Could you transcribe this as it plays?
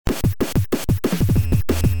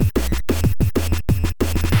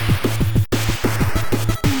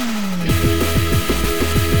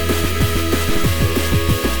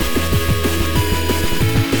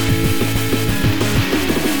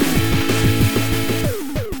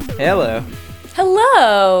Hello,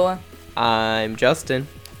 Hello! I'm Justin,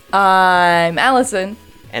 I'm Allison.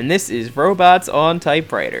 and this is Robots on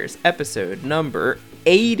Typewriters, episode number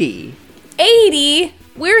 80. 80?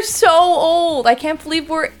 We're so old. I can't believe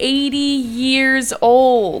we're 80 years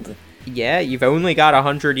old. Yeah, you've only got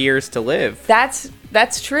 100 years to live. That's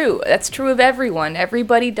true. That's true of everyone.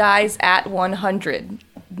 Everybody dies at 100.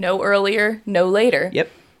 No earlier, no later.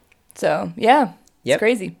 Yep. So, yeah. Yep. It's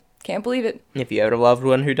crazy. Can't believe it. If you had a loved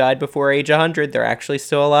one who died before age 100, they're actually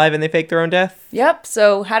still alive and they fake their own death. Yep.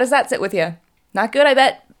 So, how does that sit with you? Not good, I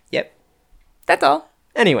bet. Yep. That's all.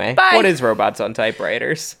 Anyway, Bye. What is Robots on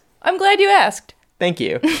Typewriters? I'm glad you asked. Thank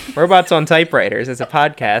you. Robots on Typewriters is a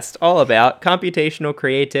podcast all about computational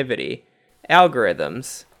creativity,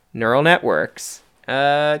 algorithms, neural networks,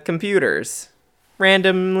 computers,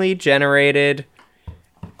 randomly generated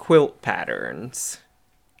quilt patterns,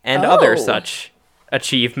 and other Oh. such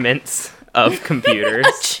achievements of computers.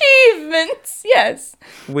 Achievements, yes.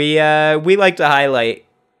 We like to highlight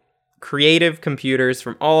creative computers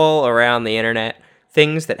from all around the internet,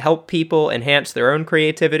 things that help people enhance their own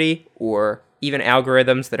creativity, or even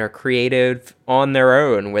algorithms that are creative on their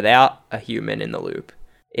own without a human in the loop.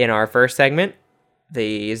 In our first segment,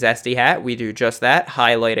 the Zesty Hat, we do just that,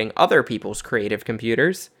 highlighting other people's creative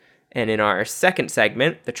computers. And in our second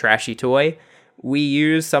segment, the Trashy Toy, we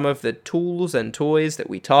use some of the tools and toys that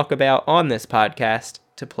we talk about on this podcast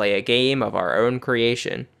to play a game of our own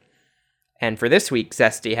creation. And for this week's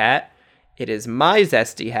Zesty Hat, it is my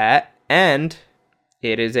Zesty Hat, and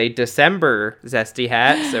it is a December Zesty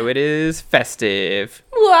Hat, so it is festive.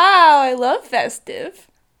 Wow, I love festive.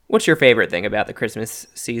 What's your favorite thing about the Christmas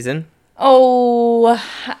season? Oh,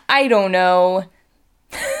 I don't know.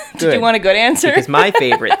 Did you Good. want a good answer? Because my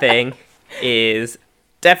favorite thing is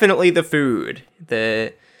definitely the food,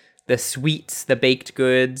 the sweets, the baked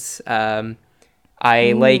goods. I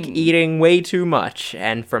like eating way too much,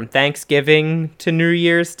 and from Thanksgiving to New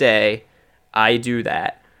Year's Day, I do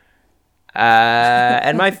that.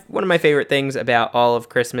 And one of my favorite things about all of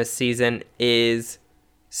Christmas season is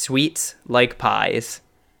sweets like pies.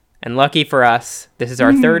 And lucky for us, this is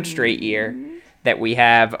our third straight year that we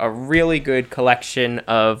have a really good collection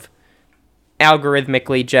of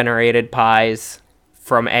algorithmically generated pies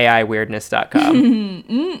from AIweirdness.com.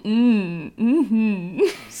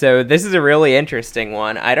 So this is a really interesting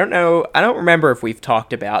one. I don't remember if we've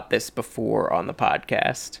talked about this before on the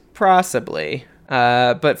podcast. Possibly.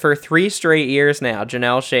 But for 3 straight years now,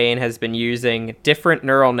 Janelle Shane has been using different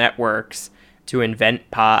neural networks to invent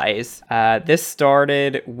pies. This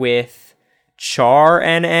started with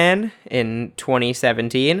CharNN in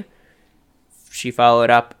 2017. She followed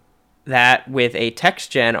up that with a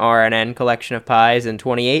TextGen RNN collection of pies in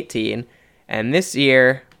 2018. And this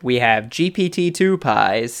year, we have GPT-2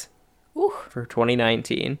 pies for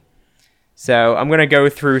 2019. So I'm going to go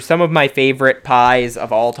through some of my favorite pies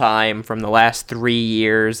of all time from the last 3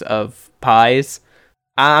 years of pies.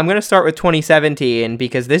 I'm going to start with 2017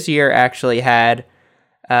 because this year actually had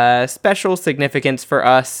special significance for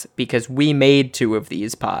us because we made 2 of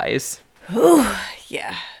these pies.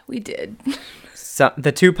 Yeah, we did. So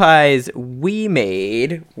the 2 pies we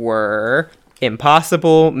made were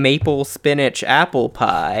Impossible Maple Spinach Apple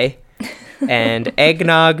Pie and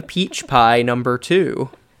Eggnog Peach Pie number 2.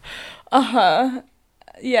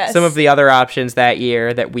 Yes. Some of the other options that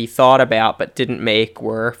year that we thought about but didn't make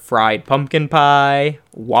were fried pumpkin pie,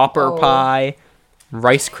 Whopper pie,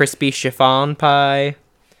 Rice Krispie chiffon pie,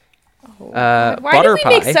 Why butter did we pie,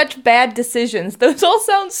 make such bad decisions? Those all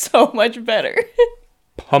sound so much better.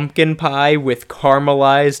 pumpkin pie with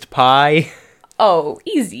caramelized pie. Oh,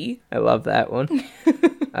 easy. I love that one.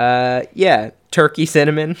 Turkey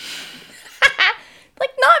cinnamon.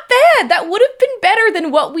 Like, not bad. That would have been better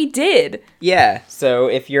than what we did. Yeah, so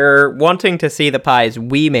if you're wanting to see the pies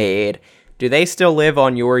we made, do they still live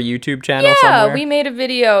on your YouTube channel somewhere? Yeah, we made a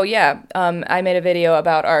video. Yeah, I made a video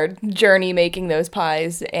about our journey making those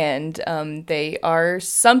pies, and they are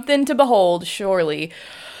something to behold, surely.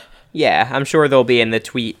 Yeah, I'm sure they'll be in the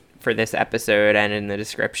tweet for this episode and in the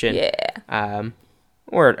description. Yeah.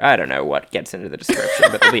 Or I don't know what gets into the description,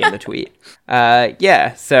 but they'll be in the tweet.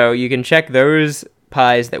 So you can check those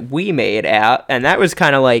pies that we made out, and that was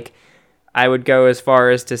kind of like, I would go as far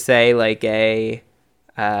as to say like a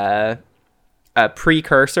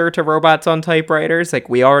precursor to Robots on Typewriters. Like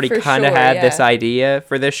we already kind of had this idea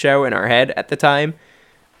for this show in our head at the time,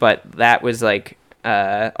 but that was like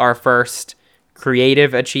our first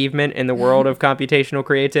creative achievement in the world of computational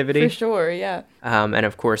creativity. For sure, yeah. And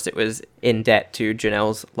of course, it was in debt to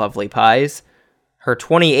Janelle's lovely pies. Her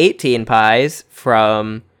 2018 pies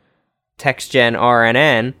from TextGen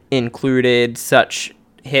RNN included such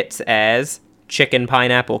hits as chicken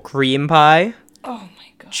pineapple cream pie, Oh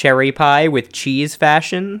my god. cherry pie with cheese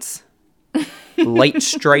fashions, light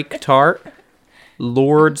strike tart,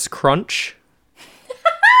 Lord's Crunch,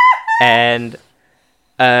 and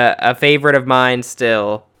a favorite of mine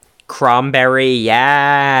still, Cromberry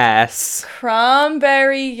Yes.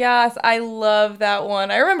 Cranberry, yes. I love that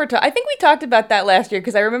one. I remember, I think we talked about that last year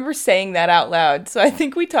because I remember saying that out loud. So I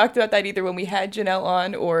think we talked about that either when we had Janelle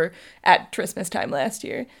on or at Christmas time last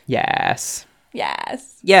year. Yes.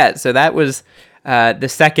 Yes. Yeah, so that was the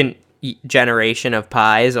second generation of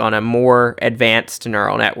pies on a more advanced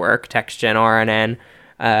neural network, TextGen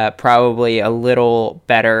RNN, probably a little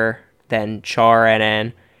better than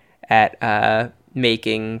CharNN at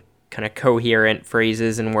making kind of coherent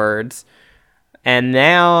phrases and words. And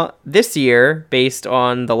now, this year, based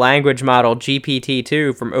on the language model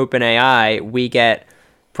GPT-2 from OpenAI, we get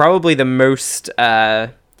probably the most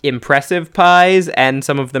impressive pies and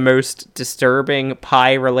some of the most disturbing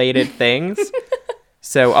pie-related things.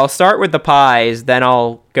 So I'll start with the pies, then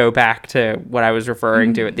I'll go back to what I was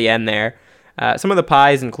referring to at the end there. Some of the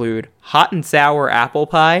pies include hot and sour apple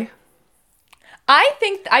pie.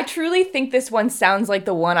 I truly think this one sounds like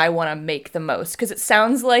the one I want to make the most because it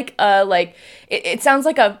sounds like it sounds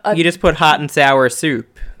like a You just put hot and sour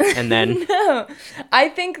soup and then I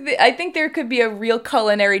think there could be a real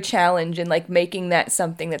culinary challenge in like making that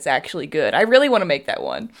something that's actually good. I really want to make that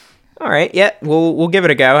one. All right, yeah, we'll give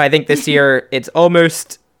it a go. I think this year it's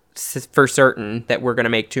almost for certain that we're going to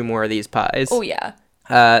make 2 more of these pies. Oh yeah.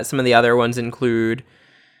 Some of the other ones include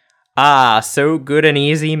so good and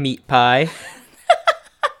easy meat pie.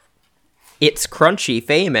 It's crunchy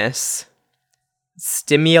famous.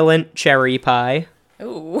 Stimulant cherry pie.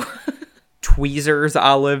 Ooh. Tweezers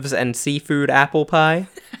olives and seafood apple pie.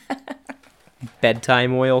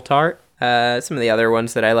 Bedtime oil tart. Some of the other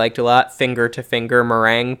ones that I liked a lot. Finger to finger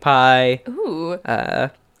meringue pie. Ooh.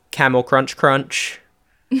 Camel crunch crunch.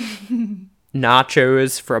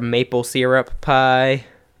 Nachos from maple syrup pie.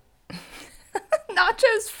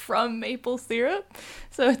 Nachos from maple syrup.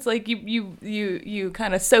 So it's like you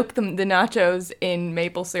kind of soak the nachos in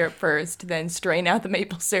maple syrup first, then strain out the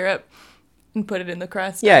maple syrup and put it in the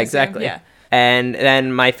crust. Yeah, exactly. Yeah. And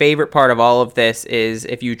then my favorite part of all of this is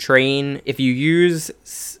if you use,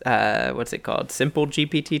 what's it called? Simple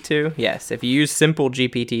GPT-2? Yes, if you use Simple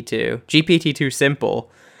GPT-2, GPT-2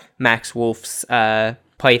 Simple, Max Wolf's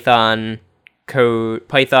Python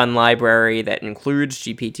library that includes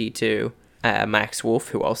GPT-2, Max Wolf,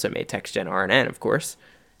 who also made TextGen RNN, of course,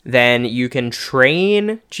 then you can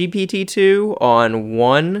train GPT-2 on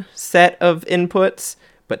one set of inputs,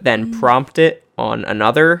 but then prompt it on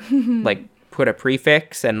another, like put a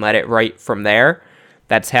prefix and let it write from there.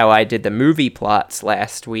 That's how I did the movie plots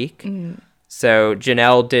last week. So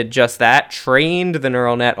Janelle did just that, trained the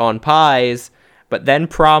neural net on pies, but then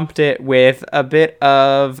prompted it with a bit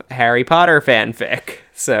of Harry Potter fanfic.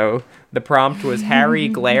 So the prompt was Harry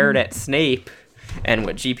glared at Snape, and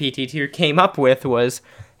what GPT-2 came up with was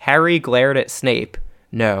Harry glared at Snape.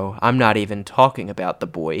 No, I'm not even talking about the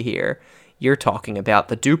boy here. You're talking about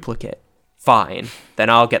the duplicate. Fine, then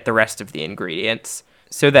I'll get the rest of the ingredients.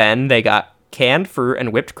 So then they got canned fruit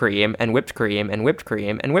and whipped cream and whipped cream and whipped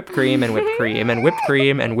cream and whipped cream and whipped cream and whipped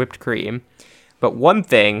cream and whipped cream. But one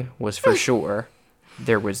thing was for sure,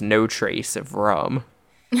 there was no trace of rum.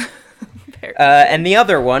 And the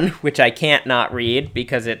other one, which I can't not read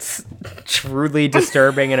because it's truly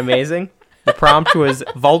disturbing and amazing, the prompt was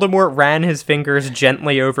Voldemort ran his fingers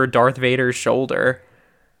gently over Darth Vader's shoulder.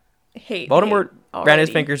 Voldemort ran his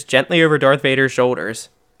fingers gently over Darth Vader's shoulders.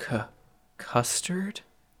 Custard?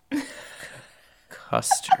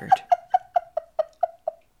 Custard.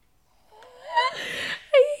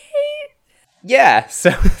 Yeah,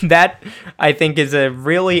 so that, I think, is a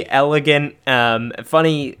really elegant,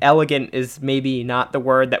 funny, elegant is maybe not the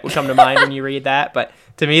word that would come to mind when you read that, but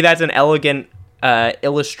to me that's an elegant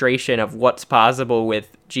illustration of what's possible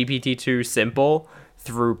with GPT-2 Simple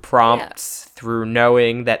through prompts, through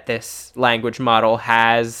knowing that this language model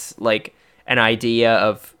has, like, an idea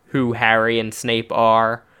of who Harry and Snape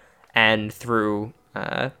are, and through,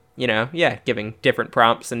 giving different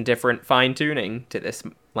prompts and different fine-tuning to this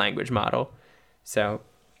language model. So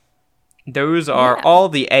those are all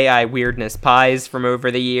the AI weirdness pies from over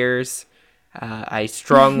the years. I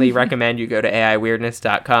strongly recommend you go to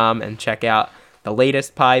AIweirdness.com and check out the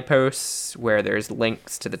latest pie posts where there's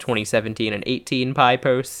links to the 2017 and 18 pie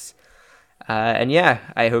posts. And yeah,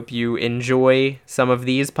 I hope you enjoy some of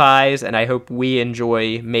these pies, and I hope we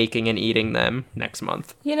enjoy making and eating them next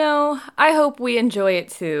month. You know, I hope we enjoy it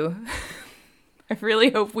too. I really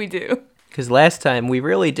hope we do. Because last time we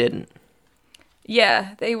really didn't.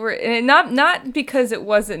 Yeah, they were, and not because it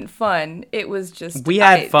wasn't fun. It was just we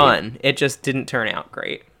had fun. It just didn't turn out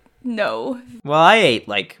great. No. Well, I ate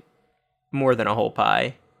like more than a whole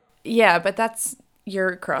pie. Yeah, but that's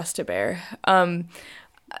your cross to bear.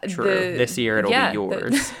 True. This year it'll be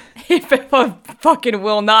yours. It fucking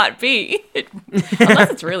will not be,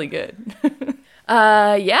 unless it's really good.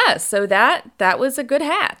 Yeah. So that was a good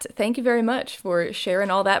hat. Thank you very much for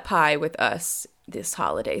sharing all that pie with us this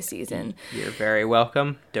holiday season. You're very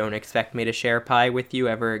welcome. Don't expect me to share pie with you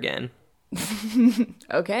ever again.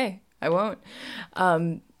 Okay, I won't.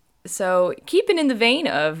 So keeping in the vein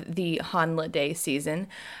of the Hanla season,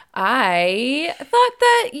 I thought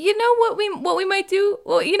that, you know what we might do?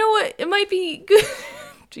 Well, you know what? It might be good.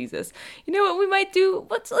 Jesus. You know what we might do?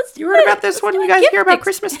 Let's You heard about this one? You guys hear about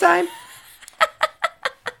Christmas time?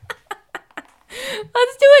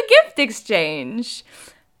 Let's do a gift exchange.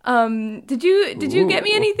 Did you get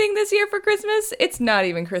me anything this year for Christmas? It's not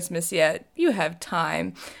even Christmas yet. You have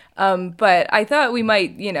time. But I thought we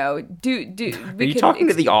might, do. Are you talking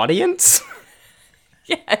to the audience?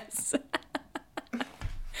 Yes.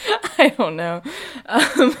 I don't know.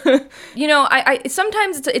 I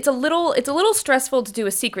sometimes it's a little stressful to do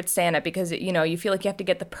a Secret Santa because you feel like you have to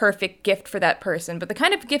get the perfect gift for that person. But the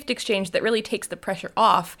kind of gift exchange that really takes the pressure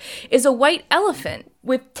off is a white elephant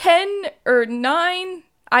with 10 or 9.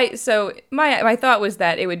 So my thought was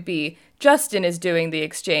that it would be Justin is doing the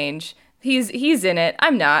exchange. He's in it.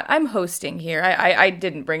 I'm not. I'm hosting here. I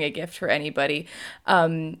didn't bring a gift for anybody.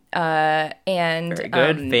 And very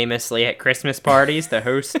good. Famously at Christmas parties, the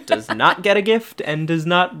host does not get a gift and does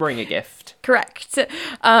not bring a gift. Correct.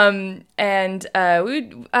 We're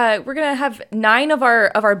gonna have 9 of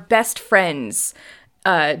our best friends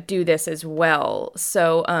do this as well.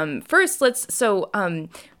 So first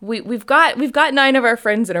we've got 9 of our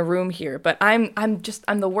friends in a room here, but I'm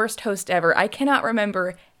the worst host ever. I cannot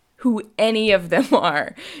remember who any of them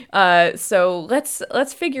are. So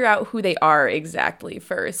let's figure out who they are exactly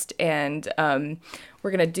first. And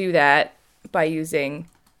we're going to do that by using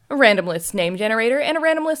a random list name generator and a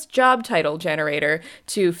random list job title generator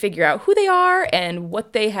to figure out who they are and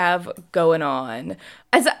what they have going on.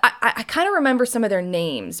 As I kind of remember some of their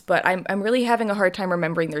names, but I'm really having a hard time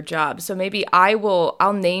remembering their jobs. So maybe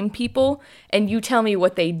I'll name people and you tell me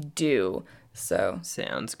what they do. So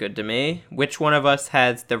sounds good to me. Which one of us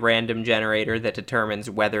has the random generator that determines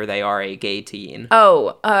whether they are a gay teen?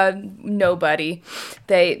 Oh, nobody.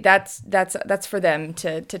 That's for them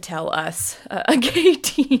to tell us a gay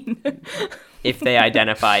teen. If they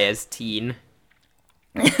identify as teen.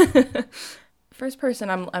 First person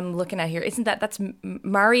I'm looking at here, that's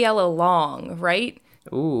Mariella Long, right?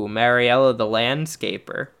 Ooh, Mariella the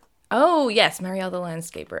landscaper. Oh, yes, Marielle the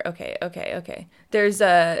landscaper. Okay. There's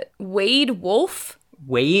Wade Wolf.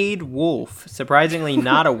 Wade Wolf. Surprisingly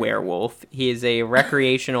not a werewolf. He is a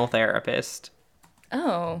recreational therapist.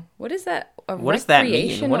 Oh, what is that? What does that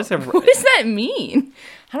mean? What does that mean?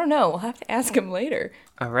 I don't know. We'll have to ask him later.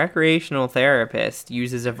 A recreational therapist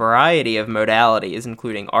uses a variety of modalities,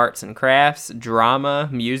 including arts and crafts, drama,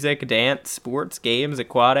 music, dance, sports, games,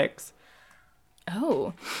 aquatics.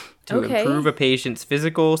 Oh, to improve a patient's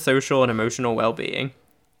physical, social, and emotional well-being.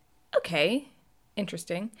 Okay,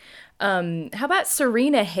 interesting. How about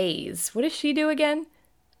Serena Hayes? What does she do again?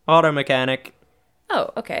 Auto mechanic.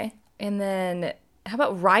 Oh, okay. And then how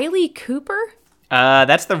about Riley Cooper?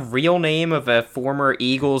 That's the real name of a former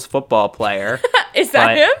Eagles football player. Is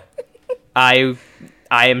that him? I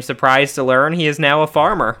am surprised to learn he is now a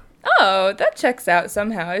farmer. Oh, that checks out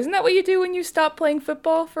somehow. Isn't that what you do when you stop playing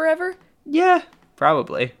football forever? Yeah,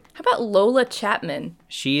 probably. How about Lola Chapman?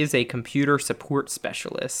 She is a computer support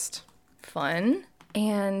specialist. Fun.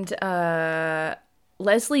 And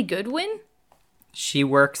Leslie Goodwin? She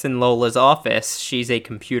works in Lola's office. She's a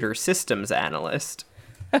computer systems analyst.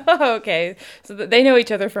 Okay, so they know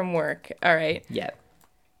each other from work. All right. Yeah.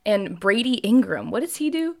 And Brady Ingram, what does he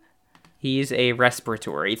do? He's a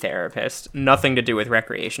respiratory therapist. Nothing to do with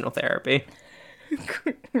recreational therapy.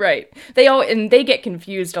 Right. They get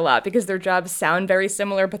confused a lot because their jobs sound very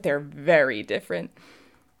similar, but they're very different.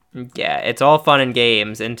 Yeah, it's all fun and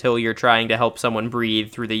games until you're trying to help someone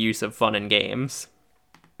breathe through the use of fun and games.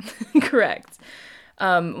 Correct.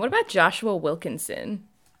 What about Joshua Wilkinson?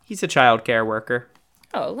 He's a child care worker.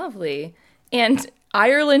 Oh, lovely. And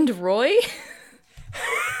Ireland Roy?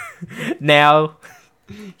 Now,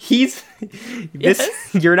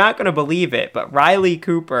 you're not going to believe it, but Riley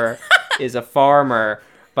Cooper is a farmer,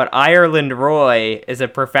 but Ireland Roy is a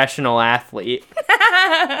professional athlete.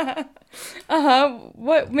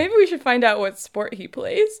 What? Maybe we should find out what sport he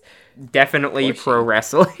plays. Definitely pro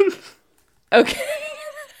wrestling. Okay.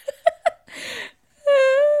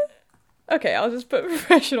 Okay, I'll just put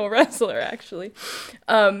professional wrestler, actually.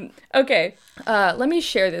 Okay, let me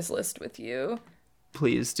share this list with you.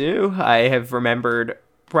 Please do. I have remembered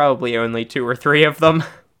probably only 2 or 3 of them.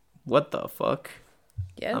 What the fuck?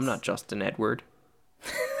 Yes? I'm not Justin Edward.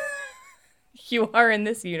 You are in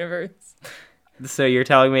this universe. So you're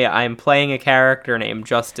telling me I'm playing a character named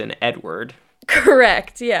Justin Edward?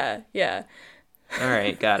 Correct, yeah. All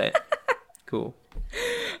right, got it. Cool.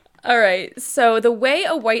 All right, so the way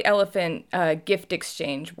a white elephant gift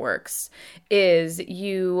exchange works is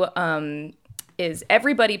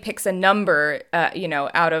everybody picks a number,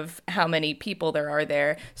 out of how many people there are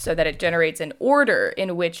there, so that it generates an order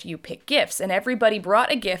in which you pick gifts. And everybody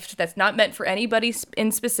brought a gift that's not meant for anybody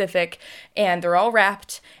in specific, and they're all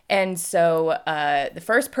wrapped. And so the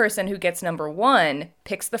first person who gets number 1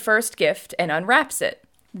 picks the first gift and unwraps it.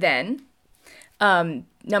 Then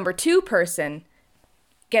number 2 person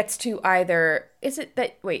gets to either,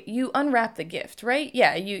 you unwrap the gift, right?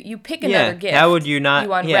 Yeah, you pick another gift. How would you not?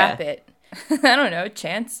 You unwrap it. I don't know,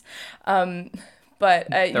 Chance. But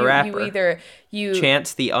you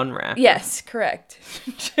Chance the Unwrapper. Yes, correct.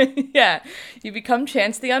 Yeah, you become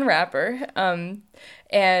Chance the Unwrapper.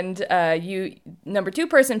 And number 2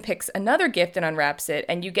 person picks another gift and unwraps it,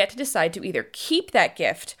 and you get to decide to either keep that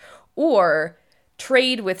gift or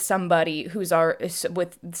trade with somebody who has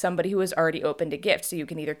already opened a gift. So you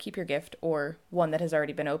can either keep your gift or one that has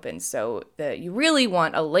already been opened. So you really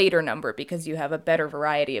want a later number because you have a better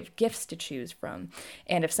variety of gifts to choose from.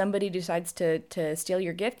 And if somebody decides to steal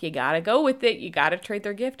your gift, you gotta go with it. You gotta trade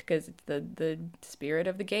their gift because it's the spirit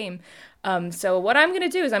of the game. So what I'm gonna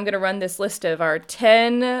do is I'm gonna run this list of our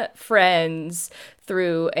 10 friends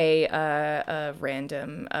through a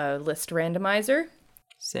random list randomizer.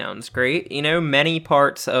 Sounds great. Many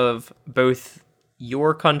parts of both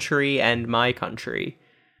your country and my country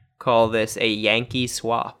call this a Yankee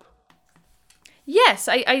swap. Yes,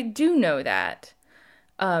 I do know that.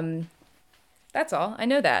 That's all. I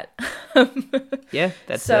know that. Yeah,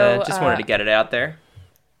 that's just wanted to get it out there.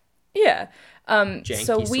 Yeah. Janky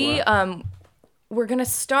so we're going to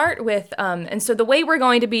start with, and so the way we're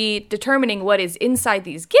going to be determining what is inside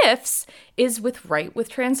these gifts is with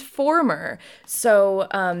Transformer. So,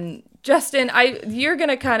 Justin, you're going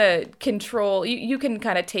to kind of control, you can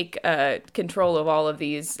kind of take control of all of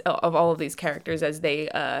these characters as they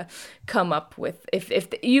come up with,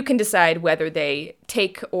 if you can decide whether they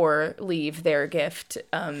take or leave their gift,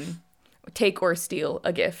 take or steal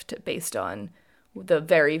a gift based on the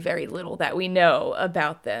very, very little that we know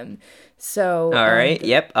about them. So all right,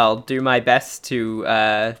 yep, I'll do my best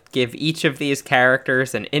to give each of these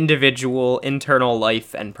characters an individual internal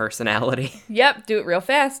life and personality. Yep, do it real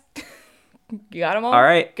fast. You got them all? All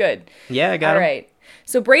right. Good. Yeah, I got them. All right.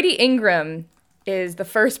 So Brady Ingram is the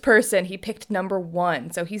first person. He picked number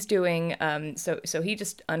 1. So he's doing, so he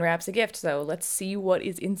just unwraps a gift. So let's see what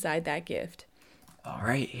is inside that gift. All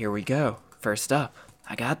right, here we go. First up,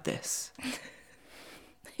 I got this.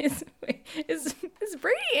 Is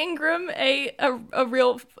Brady Ingram a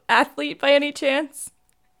real athlete by any chance?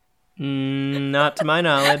 Not to my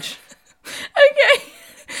knowledge. Okay.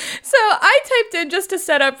 So I typed in, just to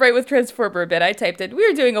set up right with Transformer a bit, I typed in, we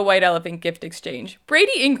are doing a white elephant gift exchange.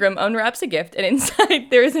 Brady Ingram unwraps a gift, and inside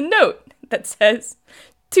there is a note that says,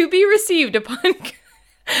 to be received upon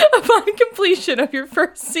completion of your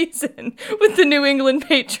first season with the New England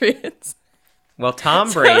Patriots. Well,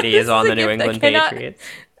 Tom Brady is on the New England Patriots.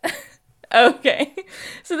 Okay,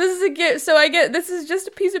 so this is a gift. So this is just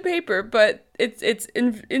a piece of paper, but it's is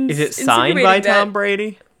it signed by Tom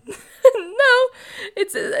Brady? No,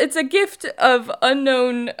 it's a gift of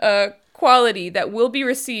unknown quality that will be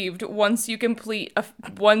received once you complete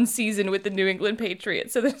one season with the New England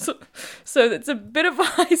Patriots. So it's a bit of a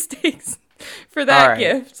high stakes for that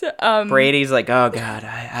gift. Brady's like, oh god,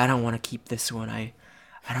 I don't want to keep this one. I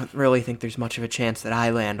don't really think there's much of a chance that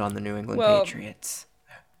I land on the New England Patriots.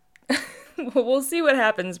 Well, we'll see what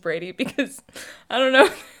happens, Brady, because I don't know.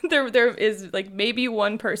 there is like maybe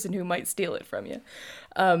one person who might steal it from you.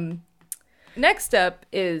 Next up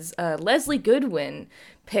is Leslie Goodwin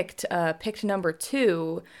picked number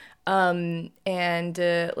 2. And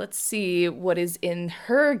let's see what is in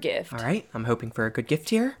her gift. All right, I'm hoping for a good gift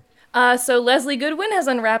here. So Leslie Goodwin has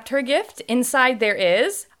unwrapped her gift. Inside there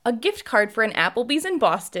is a gift card for an Applebee's in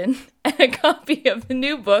Boston and a copy of the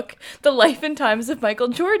new book, The Life and Times of Michael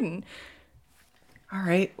Jordan. All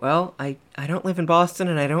right, well, I don't live in Boston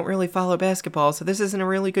and I don't really follow basketball, so this isn't a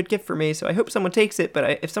really good gift for me, so I hope someone takes it,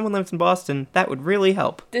 but if someone lives in Boston, that would really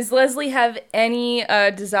help. Does Leslie have any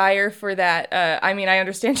desire for that? I mean, I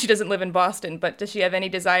understand she doesn't live in Boston, but does she have any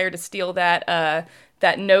desire to steal that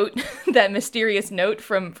that note, that mysterious note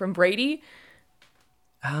from Brady?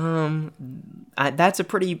 That's a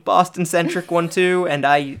pretty Boston-centric one, too, and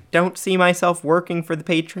I don't see myself working for the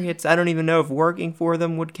Patriots. I don't even know if working for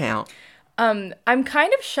them would count. I'm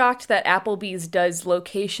kind of shocked that Applebee's does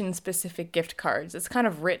location-specific gift cards. It's kind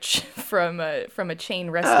of rich from a chain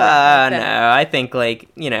restaurant. Like no, I think,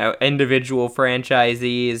 individual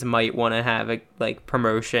franchisees might want to have a,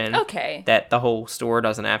 promotion. Okay. That the whole store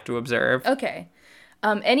doesn't have to observe. Okay.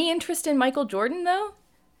 Any interest in Michael Jordan, though?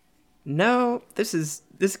 No, this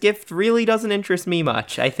gift really doesn't interest me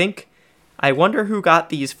much. I wonder who got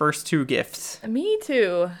these first two gifts. Me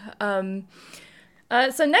too.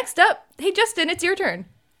 So next up, hey Justin, it's your turn.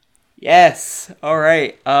 Yes. All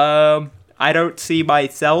right. I don't see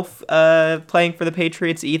myself playing for the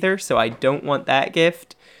Patriots either, so I don't want that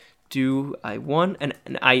gift. Do I want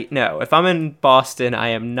no, if I'm in Boston, I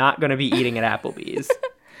am not going to be eating at Applebee's.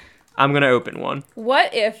 I'm going to open one.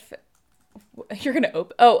 What if you're going to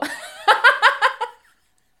open? Oh.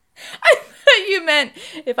 I thought you meant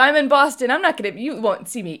if I'm in Boston, you won't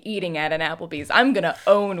see me eating at an Applebee's. I'm going to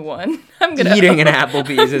own one. Eating an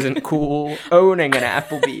Applebee's isn't cool. Owning an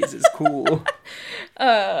Applebee's is cool.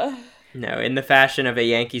 No, in the fashion of a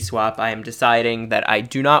Yankee swap, I am deciding that I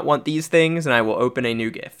do not want these things and I will open a new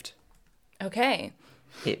gift. Okay.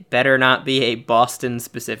 It better not be a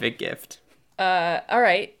Boston-specific gift. All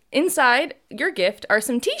right. Inside your gift are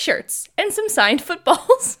some t-shirts and some signed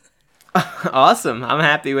footballs. Awesome. I'm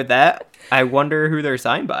happy with that. I wonder who they're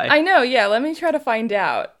signed by. I know, yeah. Let me try to find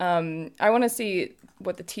out. I want to see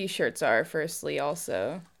what the t-shirts are firstly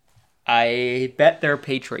also. I bet they're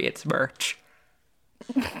Patriots merch.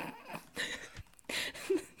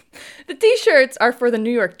 The t-shirts are for the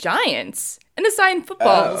New York Giants, and the signed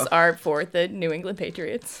footballs are for the New England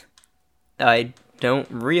Patriots. I don't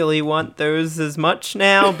really want those as much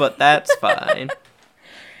now, but that's fine.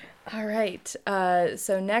 All right.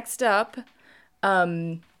 So next up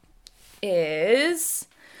is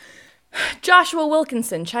Joshua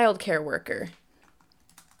Wilkinson, childcare worker.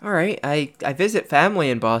 All right. I visit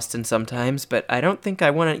family in Boston sometimes, but I don't think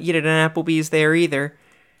I want to eat at an Applebee's there either.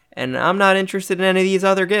 And I'm not interested in any of these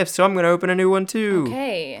other gifts, so I'm going to open a new one too.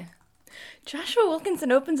 Okay. Joshua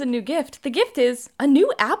Wilkinson opens a new gift. The gift is a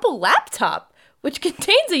new Apple laptop, which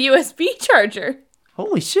contains a USB charger.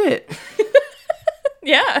 Holy shit.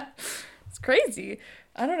 Yeah. It's crazy.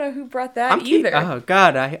 I don't know who brought that either. Oh,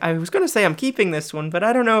 God. I was going to say I'm keeping this one, but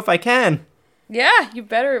I don't know if I can. Yeah, you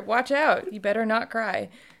better watch out. You better not cry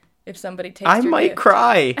if somebody takes your gift. I might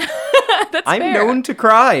cry. I'm fair. known to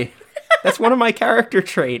cry. That's one of my character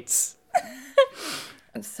traits.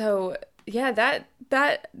 So, yeah,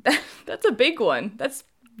 that's a big one. That's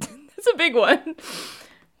a big one.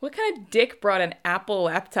 What kind of dick brought an Apple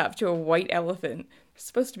laptop to a white elephant? It's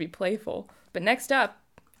supposed to be playful. But next up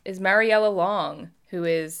is Mariella Long, who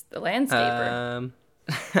is the landscaper.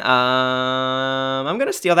 I'm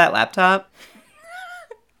gonna steal that laptop.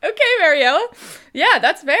 Okay, Mariella. Yeah,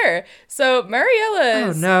 that's fair. So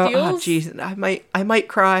Mariella steals... Oh, steals... jeez. I might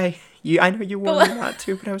cry. I know you warned me not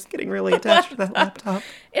to, but I was getting really attached to that laptop.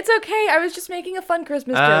 It's okay. I was just making a fun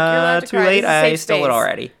Christmas joke. You're allowed to too cry. late. I stole space. it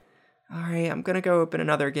already. All right, I'm gonna go open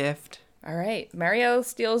another gift. All right, Mariella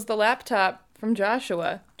steals the laptop from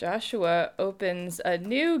Joshua. Joshua opens a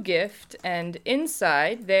new gift, and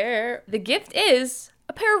inside there, the gift is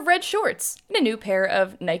a pair of red shorts and a new pair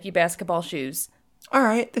of Nike basketball shoes. All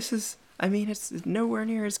right, it's nowhere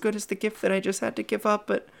near as good as the gift that I just had to give up,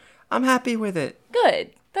 but I'm happy with it. Good.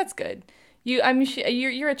 That's good.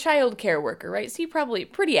 You're a child care worker, right? So you're probably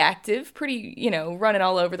pretty active, pretty, running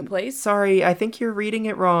all over the place. Sorry, I think you're reading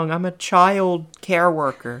it wrong. I'm a child care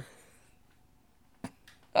worker.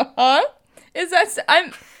 Uh-huh.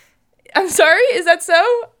 I'm sorry, is that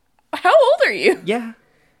so? How old are you? Yeah.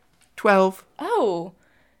 12. Oh.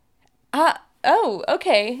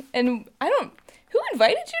 Okay. And who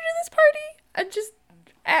invited you to this party?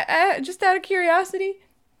 Just out of curiosity.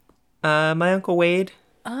 My Uncle Wade.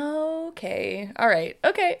 Okay. All right.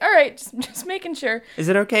 Just making sure. Is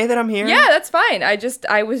it okay that I'm here? Yeah, that's fine. I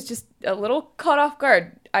was just a little caught off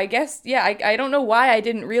guard. I guess, yeah, I don't know why I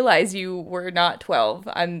didn't realize you were not 12.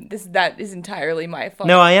 That is entirely my fault.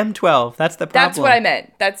 No, I am 12. That's the problem. That's what I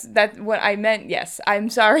meant. That's what I meant. Yes. I'm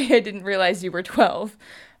sorry I didn't realize you were 12.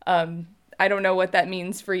 I don't know what that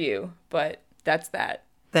means for you, but that's that.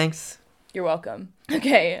 Thanks. You're welcome.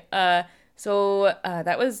 Okay. So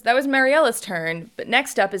that was Mariella's turn. But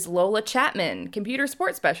next up is Lola Chapman, computer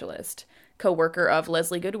sports specialist, co-worker of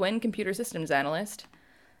Leslie Goodwin, computer systems analyst.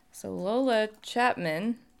 So Lola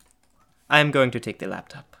Chapman. I'm going to take the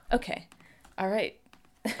laptop. Okay. All right.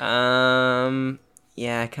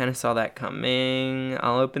 Yeah, I kind of saw that coming.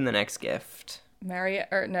 I'll open the next gift.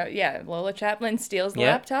 Lola Chapman steals the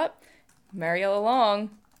laptop. Mariella Long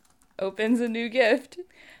opens a new gift.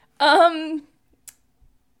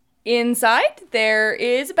 Inside, there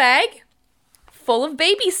is a bag full of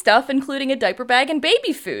baby stuff, including a diaper bag and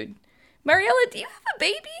baby food. Mariella, do you have a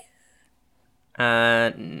baby?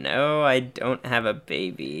 No, I don't have a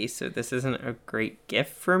baby, so this isn't a great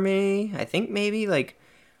gift for me. I think maybe, like,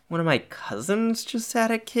 one of my cousins just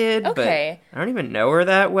had a kid, Okay. but I don't even know her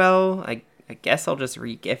that well. I guess I'll just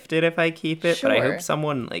re-gift it if I keep it, but I Sure. hope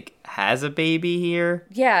someone, like, has a baby here.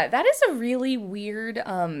 Yeah, that is a really weird,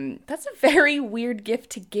 that's a very weird gift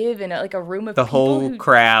to give in a room of The people whole who...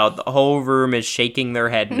 crowd, the whole room is shaking their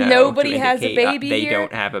head no. Nobody to has a indicate, baby they here?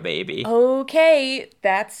 don't have a baby. Okay,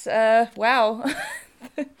 that's, wow.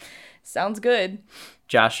 Sounds good.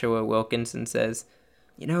 Joshua Wilkinson says,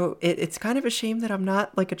 you know, it's kind of a shame that I'm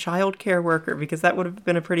not like a child care worker, because that would have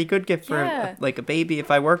been a pretty good gift for Yeah. a baby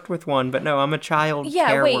if I worked with one. But no, I'm a child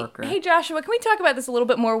care worker. Hey Joshua, can we talk about this a little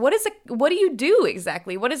bit more? What do you do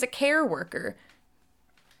exactly? What is a care worker?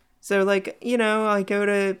 So, like, you know, I go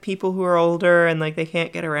to people who are older and, like, they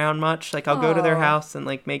can't get around much. Like, I'll go to their Aw. house and,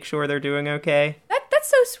 like, make sure they're doing okay.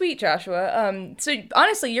 That's so sweet, Joshua. So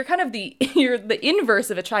honestly, you're kind of you're the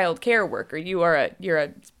inverse of a child care worker. You're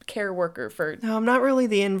a care worker for... No, I'm not really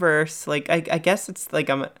the inverse. Like, I guess it's, like,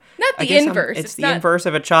 Not the inverse. It's the not... inverse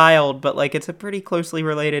of a child, but, like, it's a pretty closely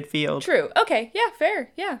related field. True. Okay. Yeah.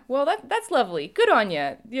 Fair. Yeah. Well, that's lovely. Good on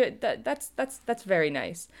you. Yeah. That's very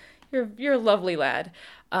nice. You're a lovely lad.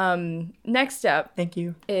 Next up Thank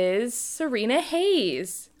you. is Serena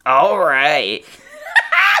Hayes. All right.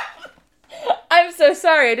 I'm so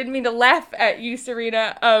sorry. I didn't mean to laugh at you,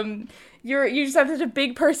 Serena. You just have such a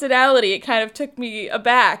big personality. It kind of took me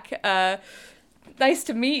aback. Nice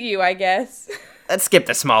to meet you, I guess. Let's skip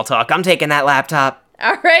the small talk. I'm taking that laptop.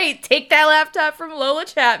 All right, take that laptop from Lola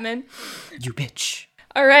Chapman. You bitch.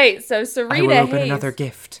 All right, so Serena I will open Hayes. another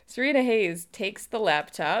gift. Serena Hayes takes the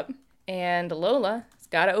laptop, and Lola's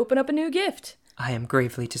got to open up a new gift. I am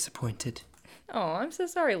gravely disappointed. Oh, I'm so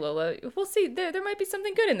sorry, Lola. We'll see. There might be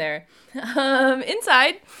something good in there.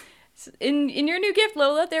 Inside, in your new gift,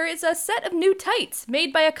 Lola, there is a set of new tights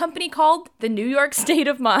made by a company called the New York State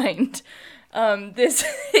of Mind. This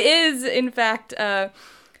is, in fact,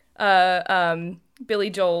 Billy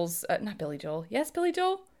Joel's... not Billy Joel. Yes, Billy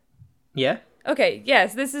Joel? Yeah? Okay,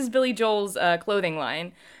 yes, this is Billy Joel's clothing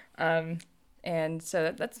line. And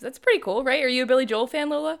so that's pretty cool, right? Are you a Billy Joel fan,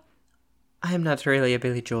 Lola? I am not really a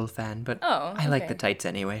Billy Joel fan, but Oh, I like okay. the tights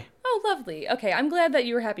anyway. Oh, lovely. Okay, I'm glad that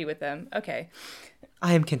you were happy with them. Okay.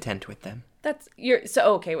 I am content with them.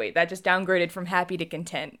 Okay, wait, that just downgraded from happy to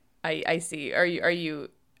content. I see. Are you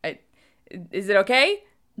is it okay?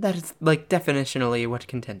 That is, like, definitionally what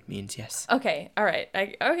content means, yes. Okay, all right.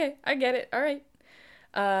 I get it. All right.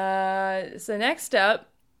 So next up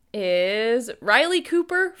is Riley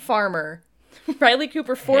Cooper, farmer. Riley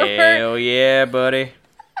Cooper, farmer. Hell yeah, buddy.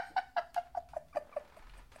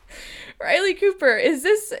 Riley Cooper, are you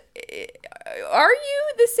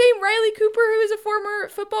the same Riley Cooper who is a former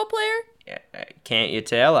football player? Yeah, can't you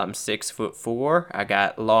tell? I'm 6'4". I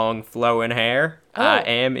got long flowing hair. Oh. I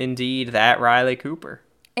am indeed that Riley Cooper.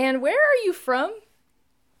 And where are you from?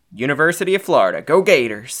 University of Florida. Go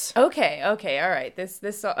Gators. Okay, all right.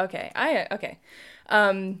 Okay. Okay.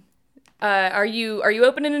 Are you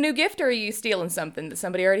opening a new gift, or are you stealing something that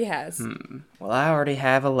somebody already has? Well, I already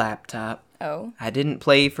have a laptop. Oh. I didn't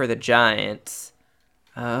play for the Giants.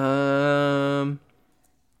 I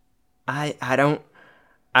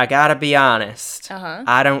gotta be honest. Uh-huh.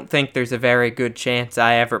 I don't think there's a very good chance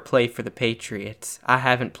I ever play for the Patriots. I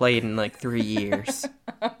haven't played in like 3 years.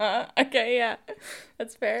 Okay, yeah.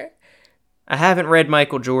 That's fair. I haven't read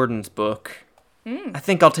Michael Jordan's book. I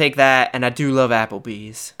think I'll take that, and I do love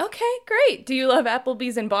Applebee's. Okay, great. Do you love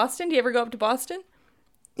Applebee's in Boston? Do you ever go up to Boston?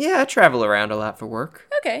 Yeah, I travel around a lot for work.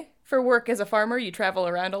 Okay. For work as a farmer, you travel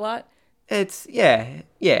around a lot? Yeah.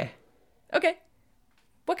 Okay.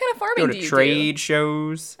 What kind of farming Go do to you trade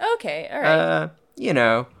shows. do? Okay, all right.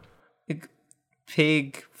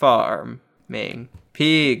 Pig farming.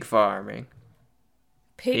 Pig farming.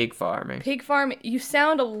 Pig farming. Pig farm. You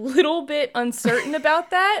sound a little bit uncertain about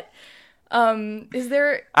that. Is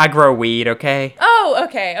there... I grow weed, okay? Oh,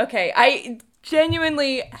 okay. I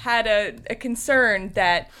genuinely had a concern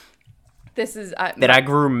that this is... That I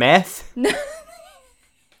grew meth?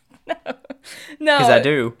 No. Because I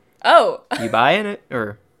do. Oh. You buying it?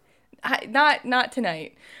 Or Not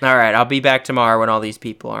tonight. all right, I'll be back tomorrow when all these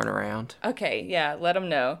people aren't around. Okay, yeah, let them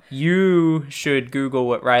know. You should Google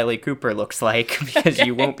what Riley Cooper looks like because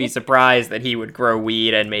you won't be surprised that he would grow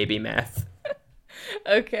weed and maybe meth.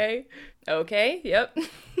 Okay, yep.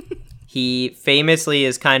 He famously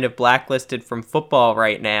is kind of blacklisted from football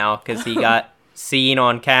right now because he got seen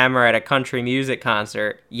on camera at a country music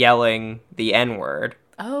concert yelling the N-word.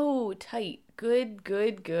 Oh, tight. Good.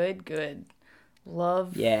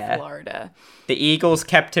 Love Florida. The Eagles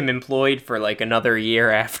kept him employed for like another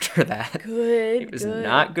year after that. Good. It was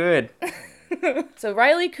not good. So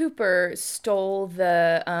Riley Cooper stole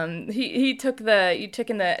the he took in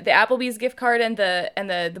the Applebee's gift card and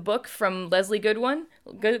the book from Leslie Goodwin.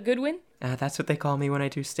 That's what they call me when I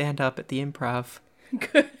do stand up at the Improv.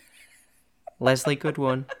 Good. Leslie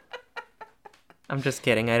Goodwin. I'm just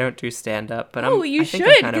kidding. I don't do stand up, but you should,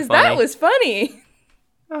 because that was funny.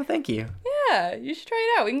 Oh, thank you. Yeah, you should try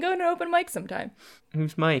it out. We can go to an open mic sometime.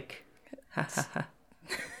 Who's Mike?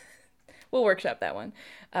 We'll workshop that one.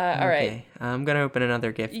 All right. I'm gonna open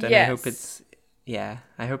another gift, and yes.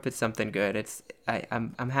 I hope it's something good.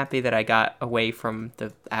 I'm happy that I got away from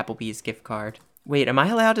the Applebee's gift card. Wait, am I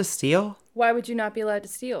allowed to steal? Why would you not be allowed to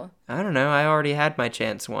steal? I don't know. I already had my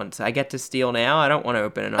chance once. I get to steal now. I don't want to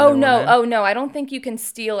open another one. Oh no! I don't think you can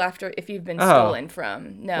steal if you've been stolen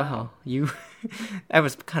from. No. Wow, that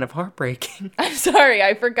was kind of heartbreaking. I'm sorry.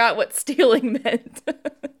 I forgot what stealing meant.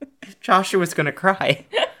 Joshua's gonna cry.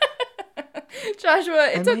 Joshua,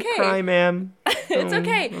 it's okay. Cry, ma'am. It's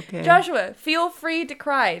okay. Joshua, feel free to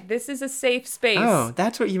cry. This is a safe space. Oh,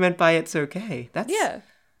 that's what you meant by it's okay. Yeah.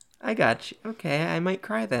 I got you. Okay, I might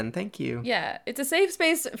cry then. Thank you. Yeah, it's a safe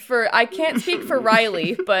space I can't speak for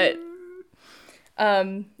Riley, but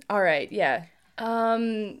all right, yeah.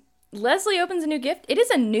 Leslie opens a new gift. It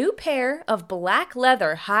is a new pair of black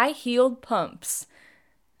leather high-heeled pumps.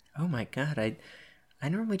 Oh my god, I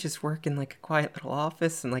normally just work in like a quiet little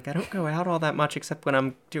office and like I don't go out all that much except when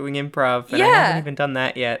I'm doing improv and I haven't even done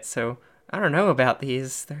that yet, so I don't know about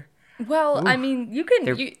these. I mean, you can.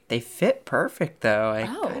 They fit perfect though. I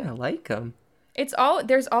kind of like them.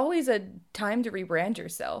 There's always a time to rebrand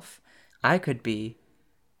yourself. I could be,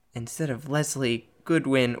 instead of Leslie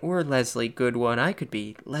Goodwin or Leslie Goodwin, I could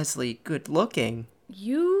be Leslie Good Looking.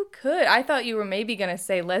 You could. I thought you were maybe gonna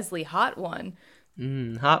say Leslie Hot One.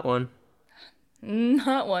 Hot One.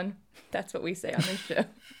 Hot One. That's what we say on this show.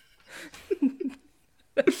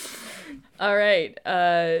 All right.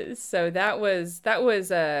 So that was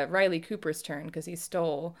Riley Cooper's turn because he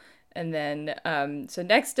stole. And then, so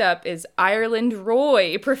next up is Ireland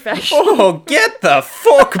Roy, professional. Oh, get the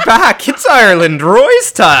fuck back. It's Ireland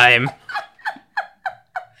Roy's time.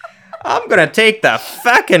 I'm gonna take the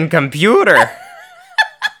fucking computer.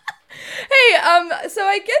 Hey, so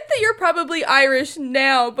I get that you're probably Irish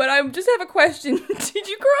now, but I just have a question. Did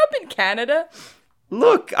you grow up in Canada?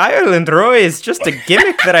 Look, Ireland Roy is just a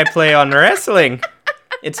gimmick that I play on wrestling.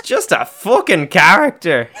 It's just a fucking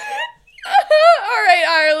character. All right,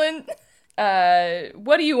 Ireland.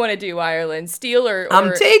 What do you want to do, Ireland? Steal or...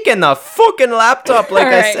 I'm taking the fucking laptop like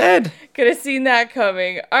I said. Could have seen that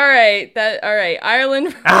coming. All right,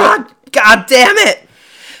 Ireland. Ah, god damn it!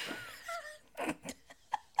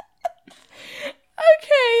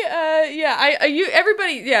 Okay,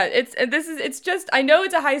 it's just, I know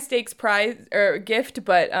it's a high stakes prize or gift,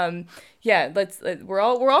 but we're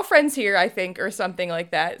all friends here, I think, or something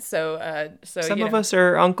like that. So some of us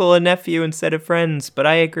are uncle and nephew instead of friends, but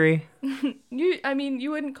I agree.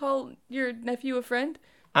 You wouldn't call your nephew a friend?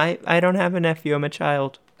 I don't have a nephew. I'm a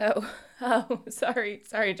child. Oh, sorry,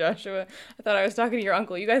 Joshua. I thought I was talking to your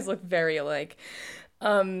uncle. You guys look very alike.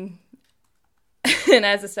 And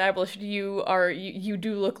as established, you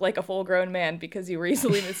do look like a full-grown man because you were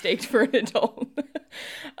easily mistaken for an adult.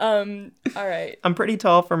 All right. I'm pretty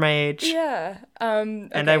tall for my age. Yeah. Okay.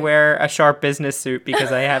 And I wear a sharp business suit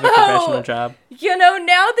because I have a professional job.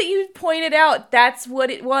 Now that you pointed out, that's what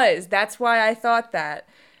it was. That's why I thought that.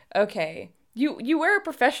 Okay. You wear a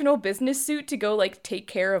professional business suit to go, like, take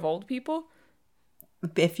care of old people?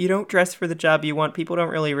 If you don't dress for the job you want, people don't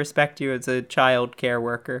really respect you as a child care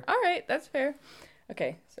worker. All right, that's fair.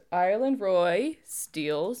 Okay, so Ireland Roy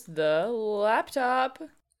steals the laptop.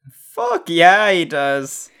 Fuck yeah, he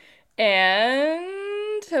does.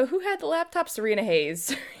 And so who had the laptop? Serena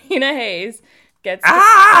Hayes. Serena Hayes gets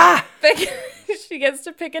she gets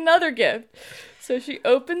to pick another gift. So she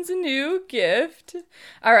opens a new gift.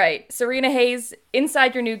 All right, Serena Hayes,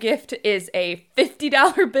 inside your new gift is a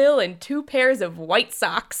 $50 bill and 2 pairs of white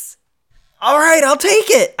socks. All right, I'll take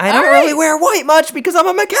it. I don't really wear white much because I'm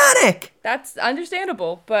a mechanic. That's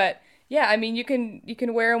understandable, but yeah, I mean, you can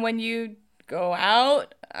wear them when you go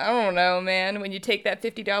out. I don't know, man. When you take that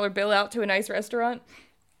 $50 bill out to a nice restaurant.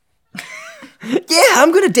 Yeah,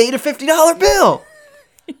 I'm gonna date a $50 bill.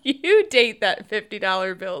 You date that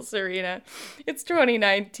 $50 bill, Serena. It's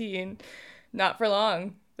 2019. Not for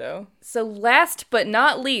long, though. So last but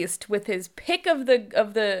not least, with his pick of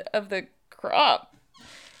the crop,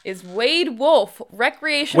 is Wade Wolf,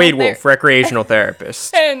 recreational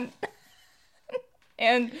therapist. and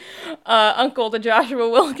uncle to Joshua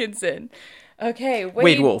Wilkinson. Okay,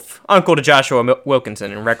 Wade Wolf, uncle to Joshua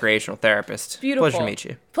Wilkinson, and recreational therapist. Beautiful. Pleasure to meet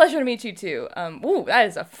you. Pleasure to meet you, too. Ooh, that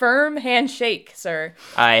is a firm handshake, sir.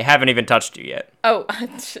 I haven't even touched you yet. Oh,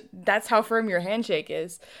 that's how firm your handshake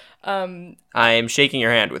is. I am shaking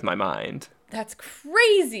your hand with my mind. That's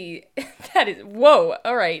crazy. That is, whoa,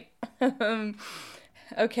 all right.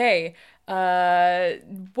 Okay,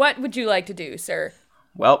 what would you like to do, sir?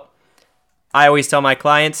 Well, I always tell my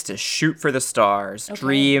clients to shoot for the stars,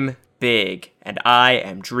 dream big, and I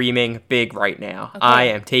am dreaming big right now. I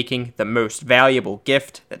am taking the most valuable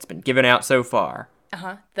gift that's been given out so far.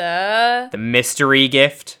 The mystery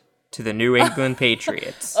gift to the New England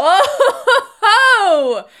Patriots.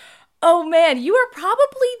 Oh man, you are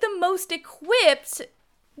probably the most equipped,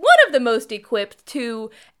 one of the most equipped to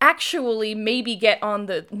actually maybe get on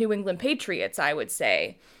the New England Patriots, I would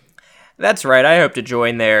say. That's right. I hope to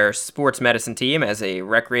join their sports medicine team as a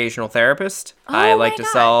recreational therapist. I like to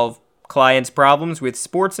solve clients' problems with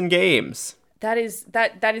sports and games. That is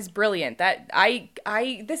brilliant.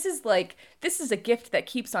 This is a gift that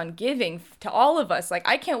keeps on giving to all of us. Like,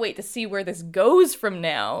 I can't wait to see where this goes from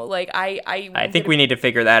now. Like, I think we need to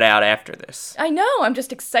figure that out after this. I know. I'm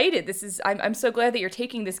just excited. I'm so glad that you're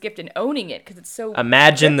taking this gift and owning it because it's so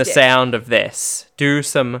Imagine cryptic. the sound of this. Do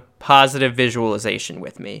some positive visualization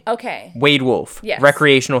with me. Okay. Wade Wolf, yes.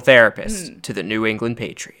 Recreational therapist to the New England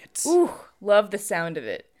Patriots. Ooh, love the sound of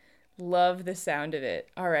it. Love the sound of it.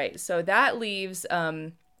 All right, so that leaves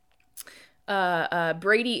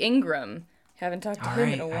Brady Ingram. Haven't talked to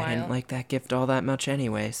him in a while. I didn't like that gift all that much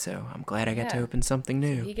anyway, so I'm glad I got to open something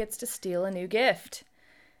new. He gets to steal a new gift.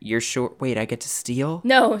 You're sure? Wait, I get to steal?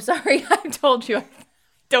 No, sorry, I told you I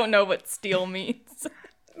don't know what steal means.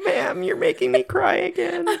 Ma'am, you're making me cry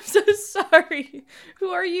again. I'm so sorry. Who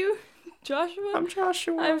are you? Joshua? I'm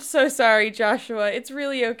Joshua. I'm so sorry, Joshua. It's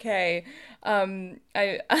really okay. By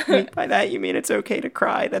that you mean it's okay to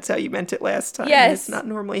cry. That's how you meant it last time. Yes. It's not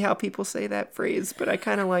normally how people say that phrase, but I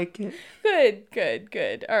kind of like it.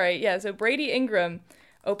 Good. All right, yeah, so Brady Ingram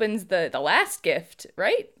opens the last gift,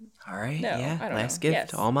 right? All right, no, yeah, I don't last know.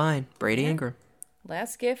 gift, Yes. all mine. Brady Ingram.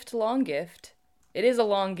 Last gift, long gift. It is a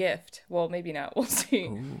long gift. Well, maybe not. We'll see.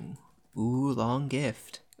 Ooh, long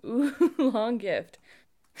gift. Ooh, long gift.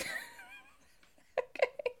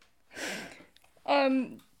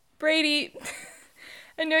 Okay. Brady,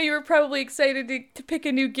 I know you were probably excited to pick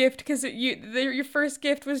a new gift because your first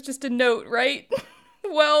gift was just a note, right?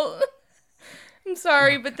 Well, I'm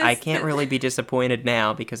sorry, but I can't really be disappointed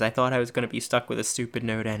now because I thought I was going to be stuck with a stupid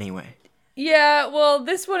note anyway. Yeah, well,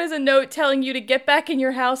 this one is a note telling you to get back in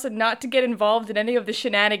your house and not to get involved in any of the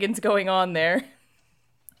shenanigans going on there.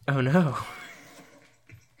 Oh no.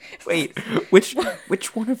 Wait, which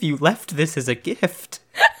one of you left this as a gift?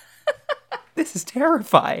 This is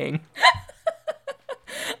terrifying. I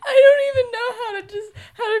don't even know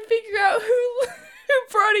how to figure out who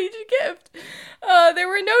brought each gift. There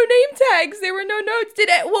were no name tags. There were no notes.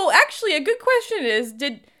 Actually, a good question is,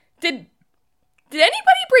 did anybody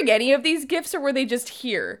bring any of these gifts, or were they just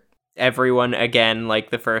here? Everyone, again,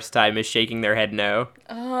 like the first time, is shaking their head no.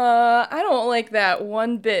 I don't like that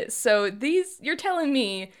one bit. So you're telling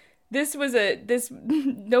me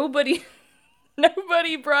nobody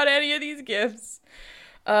brought any of these gifts.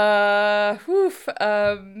 Let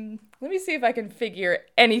me see if I can figure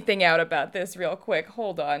anything out about this real quick.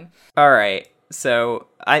 Hold on. All right. So,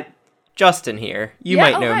 Justin here. You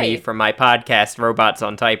might know me from my podcast, Robots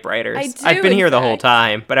on Typewriters. I do, I've been here the whole fact.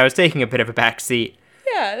 time, but I was taking a bit of a back seat.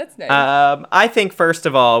 Yeah, that's nice. I think, first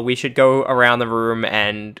of all, we should go around the room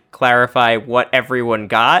and clarify what everyone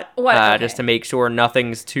got. Okay. Just to make sure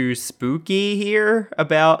nothing's too spooky here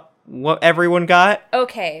about what everyone got.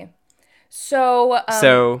 Okay. So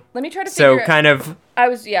let me try to figure So out. kind of...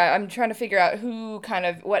 I'm trying to figure out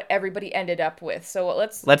what everybody ended up with. So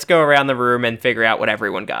Let's go around the room and figure out what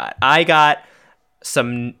everyone got. I got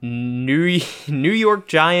some New York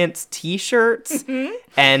Giants t-shirts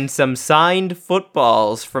and some signed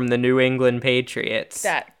footballs from the New England Patriots.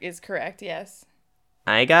 That is correct, yes.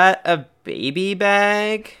 I got a baby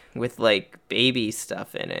bag with like baby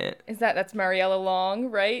stuff in it. That's Mariella Long,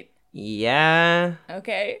 right? Yeah.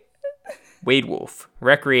 Okay. Wade Wolf,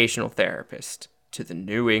 recreational therapist to the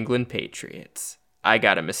New England Patriots. I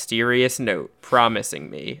got a mysterious note promising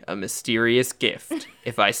me a mysterious gift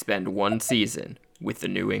if I spend one season with the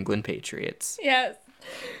New England Patriots. Yes.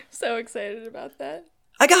 So excited about that.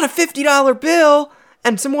 I got a $50 bill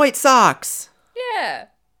and some white socks. Yeah.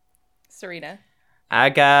 Serena. I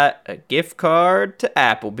got a gift card to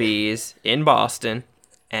Applebee's in Boston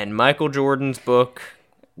and Michael Jordan's book,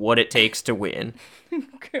 What It Takes to Win.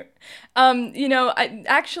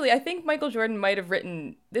 I think Michael Jordan might have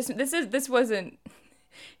written this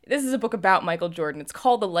is a book about Michael Jordan. It's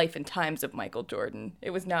called The Life and Times of Michael Jordan.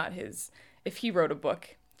 It was not his. If he wrote a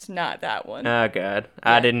book, it's not that one. Oh, God.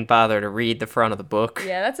 Yeah. I didn't bother to read the front of the book.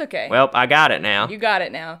 Yeah, that's okay. Well, I got it now. You got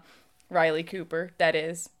it now. Riley Cooper, that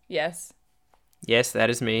is. Yes. Yes, that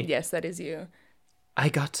is me. Yes, that is you. I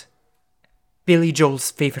got Billy Joel's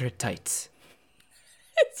favorite tights.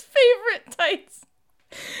 His favorite tights.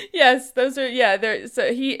 Yes, those are, yeah,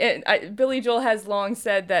 Billy Joel has long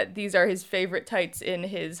said that these are his favorite tights in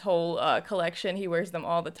his whole collection. He wears them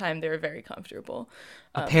all the time. They're very comfortable.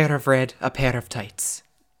 A pair of red, a pair of tights.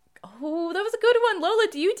 Oh, that was a good one. Lola,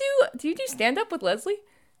 do you do stand-up with Leslie?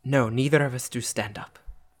 No, neither of us do stand-up.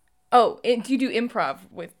 Oh, and do you do improv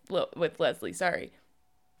with Leslie? Sorry.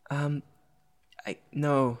 I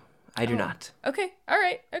do not. Okay, all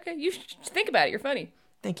right, okay. You should think about it. You're funny.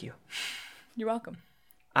 Thank you. You're welcome.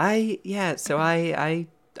 I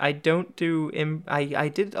don't do I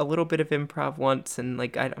did a little bit of improv once, and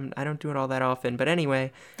like I don't do it all that often. But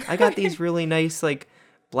anyway, I got these really nice like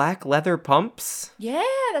black leather pumps. Yeah,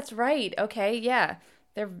 that's right. Okay, yeah,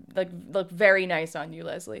 they're like look very nice on you,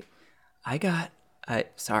 Leslie.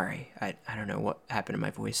 Sorry, I don't know what happened to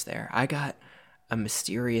my voice there. I got a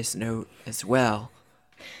mysterious note as well,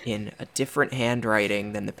 in a different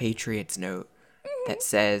handwriting than the Patriots note, that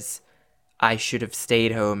says, I should have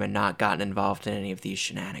stayed home and not gotten involved in any of these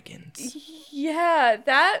shenanigans. Yeah,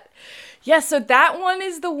 so that one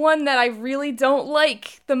is the one that I really don't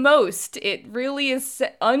like the most. It really is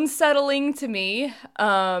unsettling to me.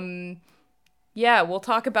 Yeah, we'll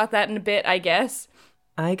talk about that in a bit, I guess.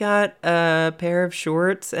 I got a pair of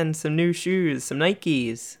shorts and some new shoes, some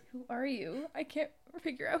Nikes. Who are you? I can't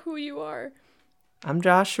figure out who you are. I'm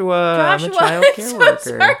Joshua. I'm a child care worker.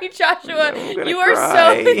 Sorry, Joshua. You are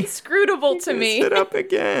so inscrutable to me. Sit up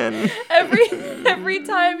again. Every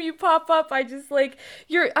time you pop up, I just like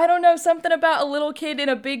I don't know, something about a little kid in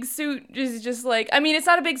a big suit is just like, I mean, it's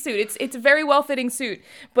not a big suit. It's a very well-fitting suit,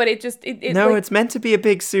 but it's meant to be a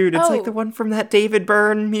big suit. It's like the one from that David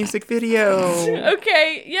Byrne music video.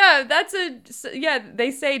 Okay, yeah,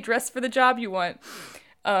 they say dress for the job you want.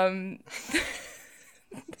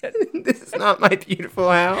 This is not my beautiful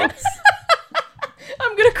house.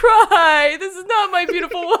 I'm gonna cry. This is not my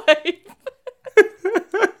beautiful wife.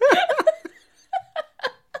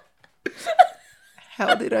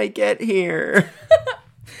 How did I get here?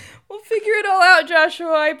 We'll figure it all out,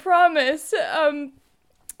 Joshua, I promise.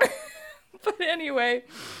 But anyway.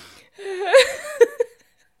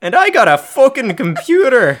 And I got a fucking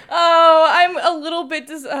computer. Oh, I'm a little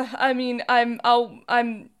bit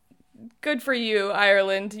I'm good for you,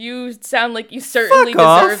 Ireland. You sound like you certainly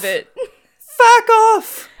deserve it. Fuck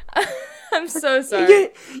off! I'm so sorry.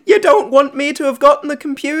 You don't want me to have gotten the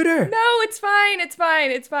computer. No, it's fine. It's fine.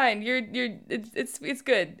 It's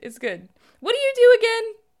good. It's good. What do you do again?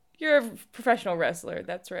 You're a professional wrestler.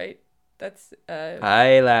 That's right. That's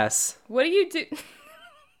Hi, lass. What do you do?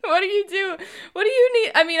 What do you do? What do you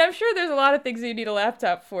need? I mean, I'm sure there's a lot of things you need a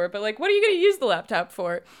laptop for, but like, what are you going to use the laptop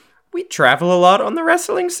for? We travel a lot on the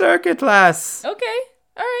wrestling circuit, lass. Okay.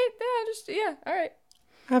 All right. All right.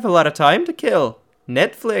 I have a lot of time to kill.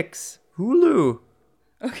 Netflix, Hulu.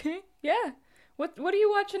 Okay. Yeah. What are you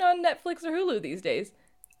watching on Netflix or Hulu these days?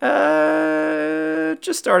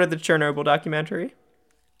 Just started the Chernobyl documentary.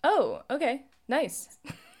 Oh, okay. Nice.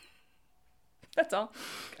 That's all.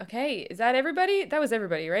 Okay, is that everybody? That was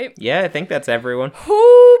everybody, right? Yeah, I think that's everyone.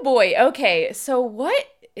 Oh boy. Okay, so what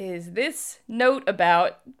is this note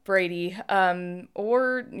about, Brady?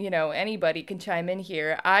 Or, anybody can chime in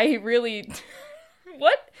here. I really...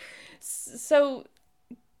 What? So,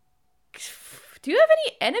 do you have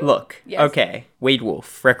any enemies? Look, yes. Okay, Wade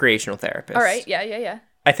Wolf, recreational therapist. All right, yeah.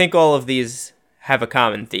 I think all of these have a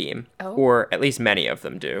common theme, oh. Or at least many of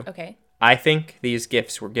them do. Okay. I think these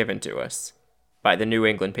gifts were given to us by the New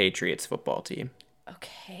England Patriots football team.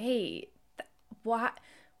 Okay. Why,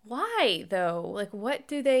 though? Like, what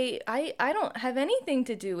do they... I don't have anything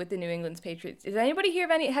to do with the New England Patriots. Does anybody here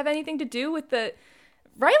have anything to do with the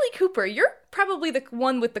Riley Cooper, you're probably the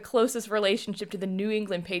one with the closest relationship to the New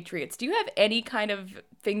England Patriots. Do you have any kind of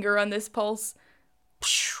finger on this pulse?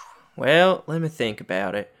 Well, let me think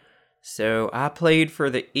about it. So, I played for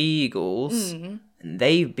the Eagles, and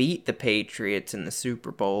they beat the Patriots in the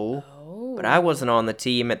Super Bowl. But I wasn't on the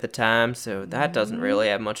team at the time, so that doesn't really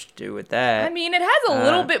have much to do with that. I mean, it has a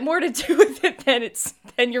little bit more to do with it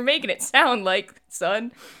than you're making it sound like,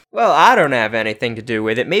 son. Well, I don't have anything to do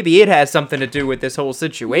with it. Maybe it has something to do with this whole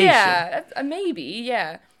situation. Yeah, maybe,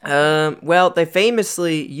 yeah. Well, they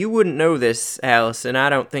famously, you wouldn't know this, Allison. I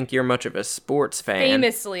don't think you're much of a sports fan.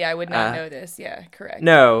 Famously, I would not know this. Yeah, correct.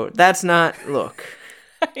 No, that's not, look.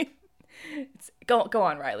 Go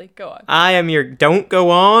on, Riley. Go on. I am your, don't go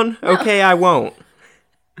on? Okay, I won't.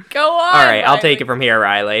 Go on, All right, Riley. I'll take it from here,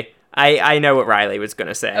 Riley. I know what Riley was going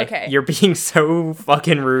to say. Okay. You're being so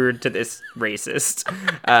fucking rude to this racist.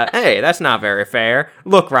 Hey, that's not very fair.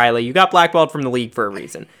 Look, Riley, you got blackballed from the league for a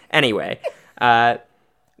reason. Anyway,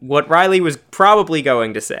 what Riley was probably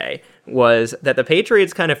going to say was that the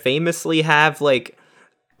Patriots kind of famously have, like,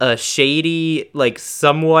 a shady, like,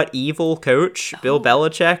 somewhat evil coach, Bill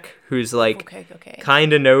Belichick, who's, like,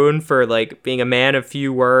 kind of known for, like, being a man of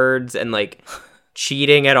few words and, like,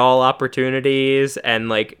 cheating at all opportunities and,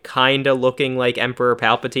 like, kind of looking like Emperor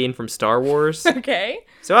Palpatine from Star Wars. Okay.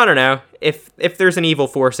 So I don't know. If there's an evil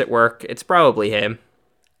force at work, it's probably him.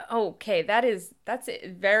 Okay, that's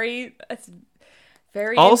very.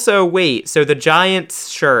 Also, wait, so the Giants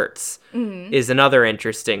shirts is another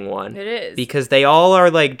interesting one. It is. Because they all are,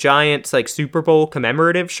 like, Giants, like, Super Bowl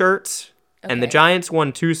commemorative shirts. Okay. And the Giants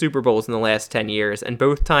won 2 Super Bowls in the last 10 years, and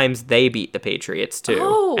both times they beat the Patriots, too.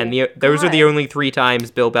 Oh, and those are the only 3 times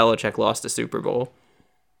Bill Belichick lost a Super Bowl.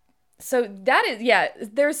 So that is, yeah,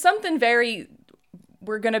 there's something very...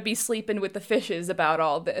 We're gonna be sleeping with the fishes about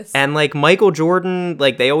all this. And, like, Michael Jordan,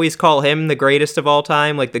 like, they always call him the greatest of all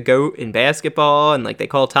time, like, the GOAT in basketball, and, like, they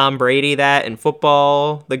call Tom Brady that in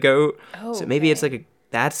football, the GOAT. Oh, so maybe it's, like,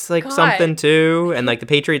 that's, like, something, too. And, like, the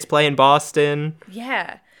Patriots play in Boston.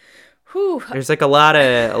 Yeah. Whew. There's, like, a lot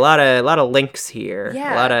of links here.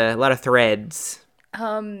 Yeah. A lot of threads.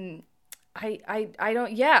 I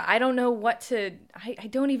don't know what to, I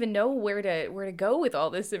don't even know where to go with all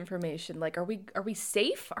this information. Like, are we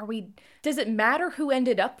safe? Does it matter who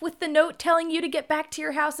ended up with the note telling you to get back to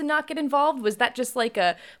your house and not get involved? Was that just like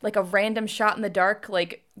a random shot in the dark?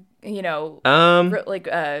 Like, you know,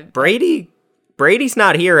 Brady's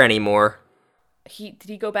not here anymore. Did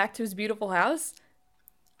he go back to his beautiful house?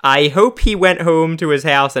 I hope he went home to his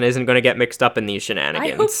house and isn't going to get mixed up in these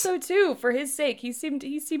shenanigans. I hope so too, for his sake. He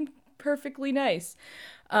seemed perfectly nice.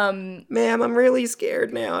 Ma'am, I'm really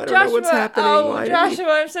scared now. I don't know what's happening. Oh,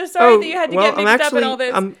 Joshua, I'm so sorry that you had to get mixed up in all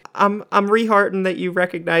this. I'm re-heartened that you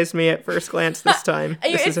recognized me at first glance this time.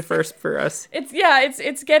 This is a first for us.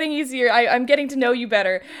 It's getting easier. I'm getting to know you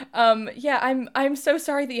better. I'm so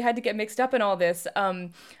sorry that you had to get mixed up in all this.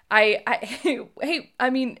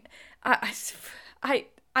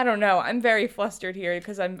 I don't know. I'm very flustered here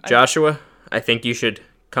because I'm Joshua, I think you should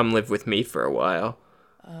come live with me for a while.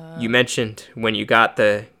 You mentioned when you got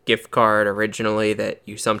the gift card originally that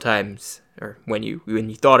you sometimes, or when you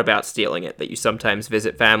thought about stealing it, that you sometimes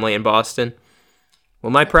visit family in Boston.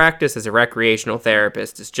 Well, my practice as a recreational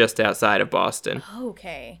therapist is just outside of Boston.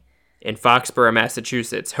 Okay. In Foxborough,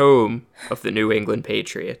 Massachusetts, home of the New England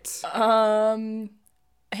Patriots. Hey,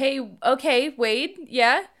 okay, Wade,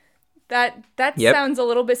 yeah? That Yep. sounds a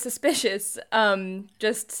little bit suspicious.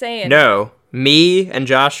 Just saying. No. Me and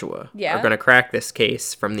Joshua are going to crack this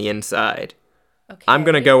case from the inside. Okay. I'm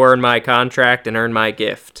going to go earn my contract and earn my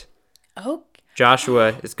gift. Oh.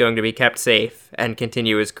 Joshua is going to be kept safe and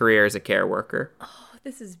continue his career as a care worker. Oh,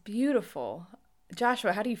 this is beautiful.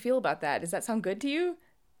 Joshua, how do you feel about that? Does that sound good to you?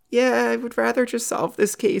 Yeah, I would rather just solve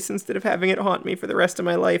this case instead of having it haunt me for the rest of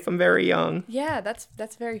my life. I'm very young. Yeah, that's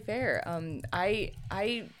very fair.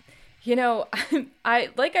 You know, I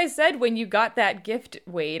like I said, when you got that gift,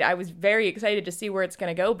 Wade, I was very excited to see where it's going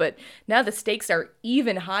to go, but now the stakes are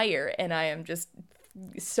even higher, and I am just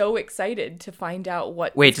so excited to find out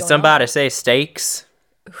what. Wait, did somebody say steaks?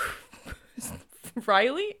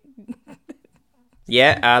 Riley?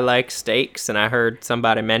 Yeah, I like steaks, and I heard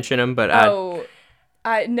somebody mention them, but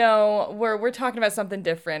no, we're talking about something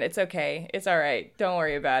different. It's okay. It's all right. Don't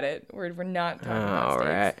worry about it. We're not talking about steaks.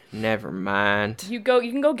 All right. Never mind. You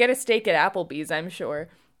can go get a steak at Applebee's, I'm sure,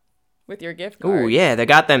 with your gift card. Ooh, yeah, they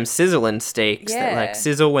got them sizzling steaks that like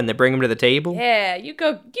sizzle when they bring them to the table. Yeah, you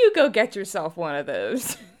go get yourself one of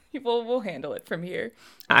those. We'll handle it from here.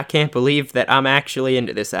 I can't believe that I'm actually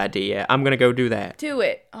into this idea. I'm going to go do that. Do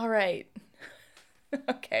it. All right.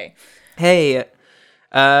 Okay. Hey,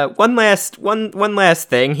 One last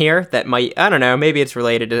thing here that might, I don't know, maybe it's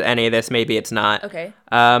related to any of this, maybe it's not. Okay.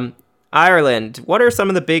 Ireland, what are some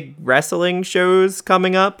of the big wrestling shows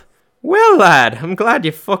coming up? Well, lad, I'm glad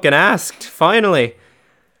you fucking asked, finally.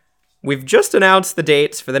 We've just announced the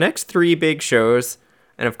dates for the next 3 big shows,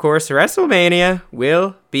 and of course WrestleMania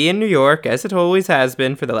will be in New York, as it always has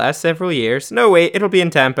been for the last several years. No, wait, it'll be in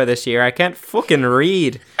Tampa this year. I can't fucking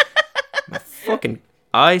read. My fucking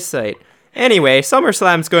eyesight. Anyway,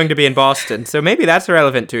 SummerSlam's going to be in Boston, so maybe that's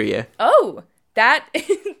relevant to you. Oh, that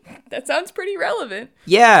that sounds pretty relevant.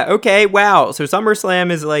 Yeah, okay, wow. So SummerSlam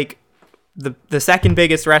is like the second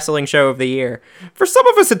biggest wrestling show of the year. For some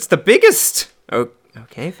of us, it's the biggest. Oh,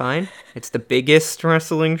 okay, fine. It's the biggest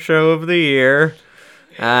wrestling show of the year.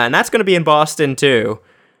 And that's going to be in Boston, too.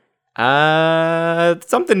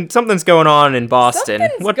 Something's going on in Boston.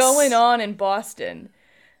 Something's going on in Boston.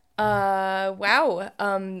 Wow.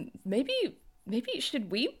 Maybe should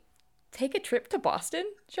we take a trip to Boston,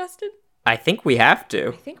 Justin? I think we have to.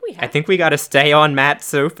 I think we got to stay on Matt's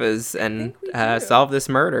sofas and solve this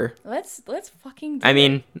murder. Let's fucking do I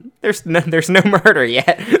mean, there's no murder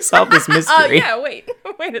yet. Solve this mystery. Oh, yeah,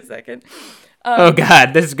 wait a second. Oh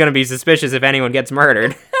god, this is going to be suspicious if anyone gets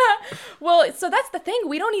murdered. Well, so that's the thing.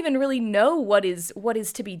 We don't even really know what is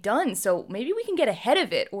to be done. So maybe we can get ahead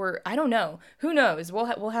of it, or I don't know. Who knows?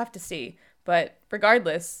 We'll have to see. But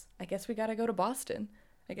regardless, I guess we got to go to Boston.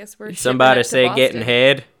 I guess we're somebody say Boston. Getting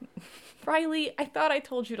head. Riley, I thought I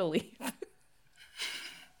told you to leave.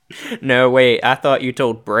 No, wait. I thought you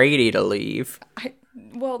told Brady to leave.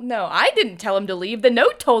 Well, no, I didn't tell him to leave. The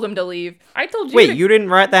note told him to leave. I told you. Wait, you didn't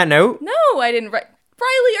write that note? No, I didn't write.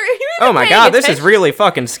 Riley, are you even Oh my god, this is really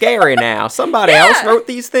fucking scary now. Somebody else wrote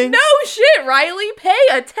these things? No shit, Riley. Pay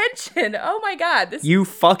attention. Oh my god. You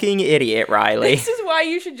fucking idiot, Riley. This is why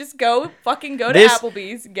you should just go to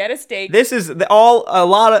Applebee's, get a steak. This is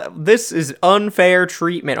this is unfair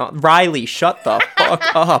treatment. Riley, shut the fuck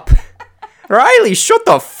up. Riley, shut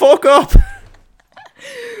the fuck up.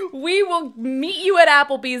 We will meet you at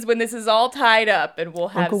Applebee's when this is all tied up, and we'll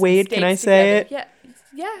have Uncle Wade, steaks can I say together. it?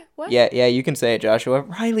 Yeah, what? Yeah, you can say it, Joshua.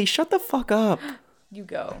 Riley, shut the fuck up. You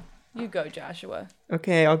go, Joshua.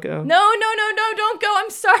 Okay, I'll go. No, don't go. I'm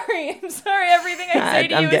sorry. Everything I say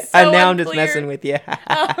to you is so now unclear. I'm just messing with you.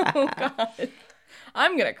 Oh, God.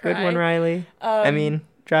 I'm gonna cry. Good one, Riley.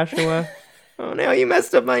 Joshua. Oh, now you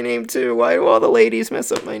messed up my name, too. Why do all the ladies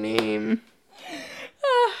mess up my name?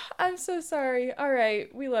 I'm so sorry. All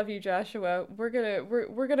right, we love you, Joshua. We're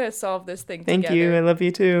gonna solve this thing together. Thank you. I love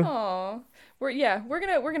you too. Aw.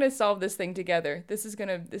 We're gonna solve this thing together. This is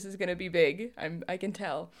gonna be big. I can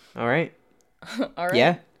tell. All right. All right.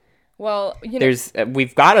 Yeah. Well, you know,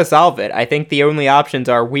 we've got to solve it. I think the only options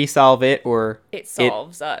are we solve it or it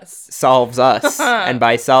solves us. Solves us, and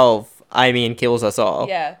by solve I mean kills us all.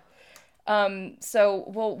 Yeah. So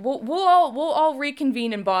we'll all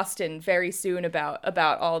reconvene in Boston very soon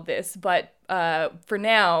about all this, but for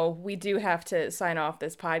now we do have to sign off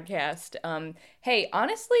this podcast. Hey,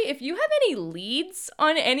 honestly, if you have any leads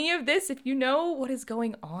on any of this, if you know what is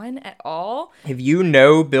going on at all, if you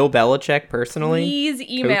know Bill Belichick personally, please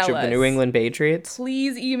email us. Coach of the New England Patriots.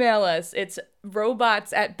 Please email us. It's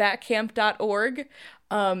robots@batcamp.org.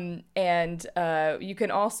 And you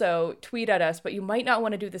can also tweet at us, but you might not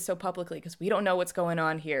want to do this so publicly because we don't know what's going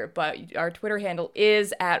on here. But our Twitter handle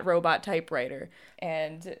is @robottypewriter,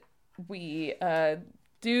 and we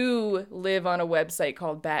do live on a website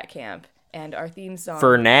called Batcamp, and our theme song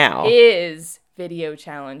for now is "Video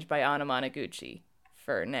Challenge" by Anna Monoguchi.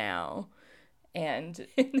 For now, and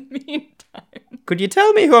in the meantime, could you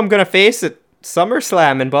tell me who I'm gonna face at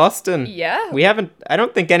SummerSlam in Boston? Yeah, I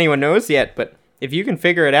don't think anyone knows yet, but if you can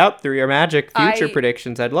figure it out through your magic future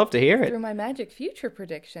predictions, I'd love to hear it. Through my magic future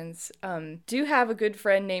predictions, do have a good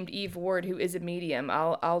friend named Eve Ward who is a medium.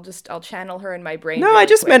 I'll channel her in my brain. No, I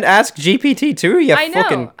just meant ask GPT too. I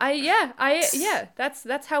know.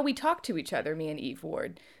 That's how we talk to each other, me and Eve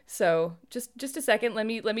Ward. So just a second. Let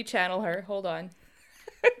me channel her. Hold on.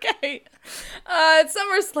 Okay. It's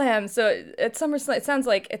SummerSlam. So at SummerSlam, it sounds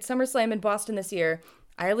like at SummerSlam in Boston this year,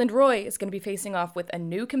 Ireland Roy is going to be facing off with a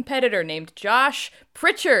new competitor named Josh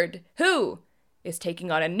Pritchard, who is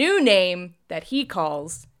taking on a new name that he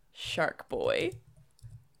calls Shark Boy.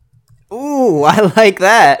 Ooh, I like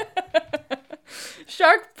that.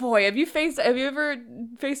 Shark Boy. Have you ever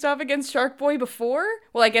faced off against Shark Boy before?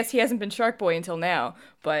 Well, I guess he hasn't been Shark Boy until now,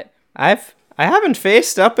 but I haven't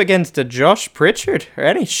faced up against a Josh Pritchard or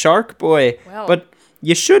any Shark Boy, but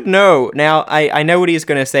you should know. Now, I know what he's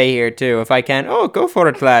going to say here, too. If I can, go for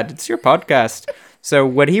it, lad. It's your podcast. So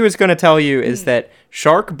what he was going to tell you is that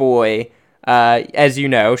Shark Boy As you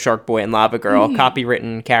know, Shark Boy and Lava Girl,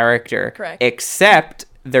 copywritten character. Correct. Except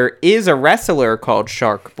there is a wrestler called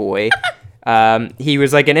Shark Boy. He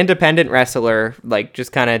was like an independent wrestler, like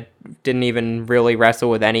just kind of didn't even really wrestle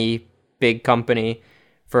with any big company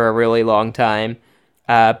for a really long time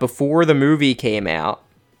before the movie came out.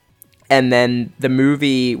 And then the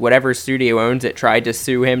movie, whatever studio owns it, tried to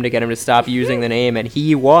sue him to get him to stop using the name, and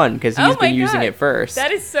he won because he's been using it first.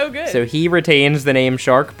 That is so good. So he retains the name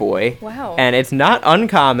Shark Boy. Wow. And it's not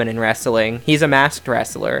uncommon in wrestling. He's a masked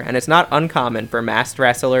wrestler, and it's not uncommon for masked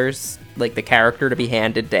wrestlers, like the character, to be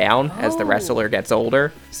handed down as the wrestler gets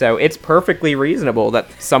older. So it's perfectly reasonable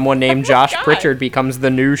that someone named Josh Pritchard becomes the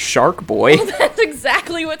new Shark Boy. Well, that's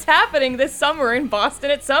exactly what's happening this summer in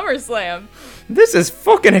Boston at SummerSlam. This is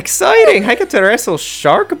fucking exciting. I get to wrestle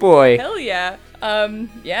Shark Boy. Hell yeah.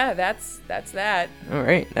 Yeah, that's that. All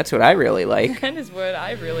right, that's what I really like. That is what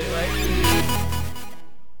I really like.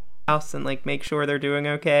 House and like make sure they're doing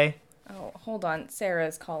okay. Oh, hold on. Sarah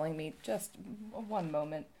is calling me. Just one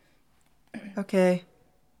moment. Okay.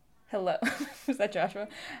 Hello. Was that Joshua?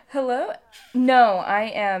 Hello? No, I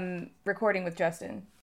am recording with Justin.